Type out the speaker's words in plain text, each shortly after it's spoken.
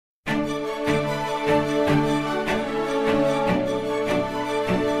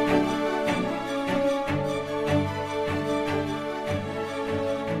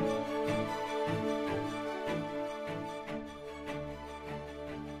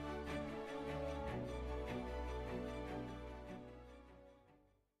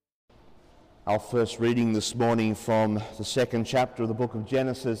Our first reading this morning from the second chapter of the book of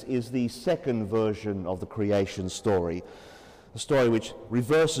Genesis is the second version of the creation story, a story which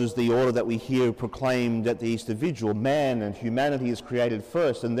reverses the order that we hear proclaimed at the Easter Vigil. Man and humanity is created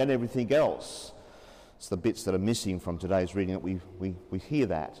first and then everything else. It's the bits that are missing from today's reading that we hear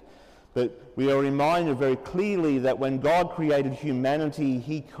that. But we are reminded very clearly that when God created humanity,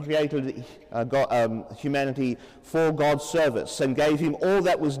 he created humanity for God's service and gave him all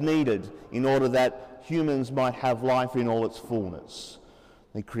that was needed in order that humans might have life in all its fullness.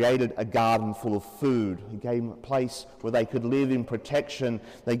 He created a garden full of food. He gave them a place where they could live in protection.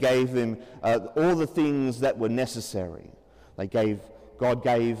 They gave them all the things that were necessary. God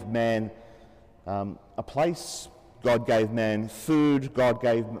gave man a place. God gave man food, God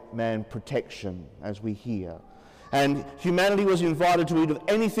gave man protection, as we hear. And humanity was invited to eat of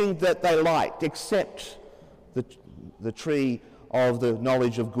anything that they liked, except the tree of the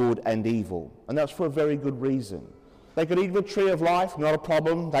knowledge of good and evil. And that's for a very good reason. They could eat of the tree of life, not a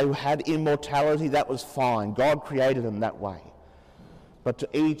problem. They had immortality, that was fine. God created them that way. But to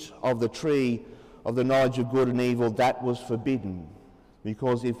eat of the tree of the knowledge of good and evil, that was forbidden.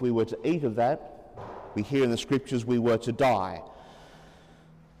 Because if we were to eat of that, we hear in the scriptures we were to die.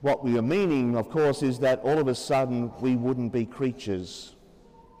 What we are meaning, of course, is that all of a sudden we wouldn't be creatures.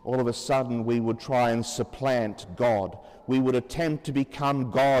 All of a sudden we would try and supplant God. We would attempt to become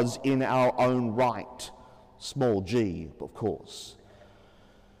gods in our own right. Small g, of course.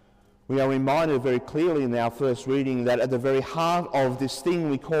 We are reminded very clearly in our first reading that at the very heart of this thing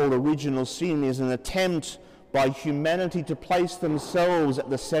we call original sin is an attempt by humanity to place themselves at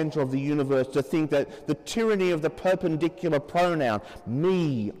the center of the universe, to think that the tyranny of the perpendicular pronoun,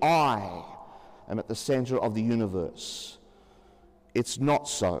 me, I, am at the center of the universe. It's not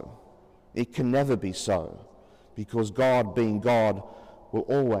so. It can never be so, because God, being God, will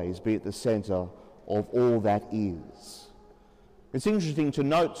always be at the center of all that is. It's interesting to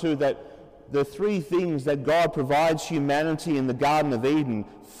note too that the three things that God provides humanity in the Garden of Eden,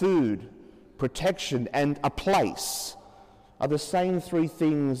 food, protection, and a place, are the same three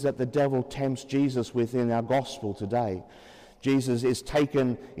things that the devil tempts Jesus with in our gospel today. Jesus is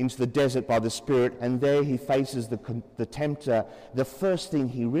taken into the desert by the Spirit, and there he faces the tempter. The first thing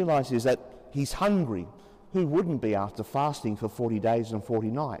he realizes is that he's hungry. Who wouldn't be after fasting for 40 days and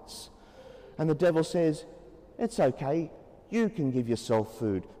 40 nights? And the devil says, it's okay, you can give yourself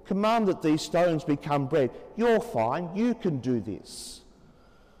food. Command that these stones become bread. You're fine, you can do this.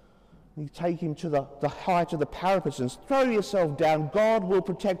 You take him to the height of the parapet and throw yourself down. God will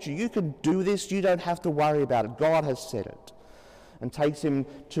protect you. You can do this. You don't have to worry about it. God has said it. And takes him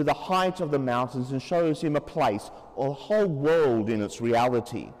to the height of the mountains and shows him a place, or a whole world in its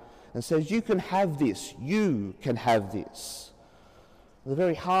reality, and says, you can have this. You can have this. The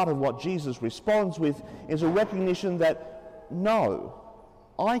very heart of what Jesus responds with is a recognition that, no,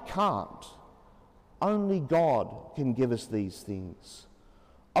 I can't. Only God can give us these things.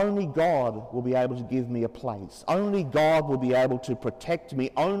 Only God will be able to give me a place. Only God will be able to protect me.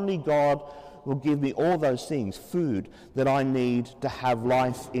 Only God will give me all those things, food, that I need to have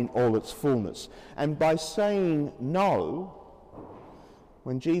life in all its fullness. And by saying no,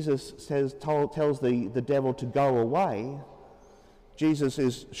 when Jesus tells the devil to go away, Jesus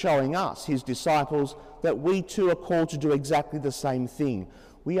is showing us, his disciples, that we too are called to do exactly the same thing.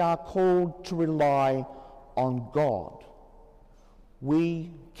 We are called to rely on God. We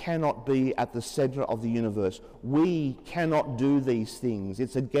cannot be at the center of the universe. We cannot do these things.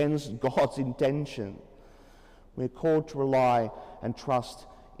 It's against God's intention. We're called to rely and trust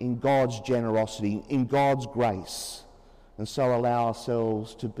in God's generosity, in God's grace, and so allow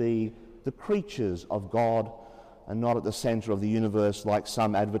ourselves to be the creatures of God and not at the center of the universe like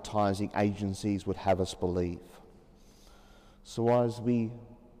some advertising agencies would have us believe. So as we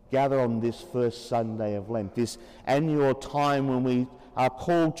gather on this first Sunday of Lent, this annual time when we are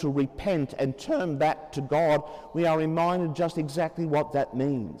called to repent and turn back to God, we are reminded just exactly what that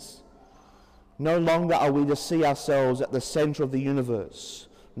means. No longer are we to see ourselves at the center of the universe.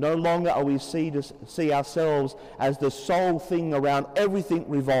 No longer are we to see ourselves as the sole thing around everything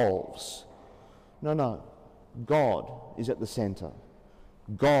revolves. No. God is at the center.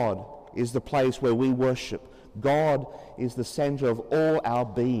 God is the place where we worship. God is the center of all our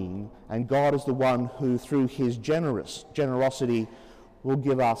being, and God is the one who, through his generosity, will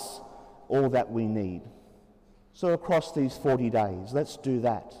give us all that we need. So across these 40 days, let's do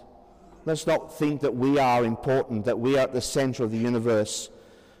that. Let's not think that we are important, that we are at the center of the universe,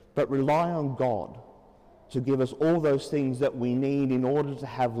 but rely on God to give us all those things that we need in order to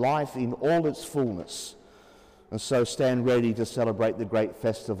have life in all its fullness. and so stand ready to celebrate the great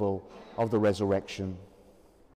festival of the resurrection.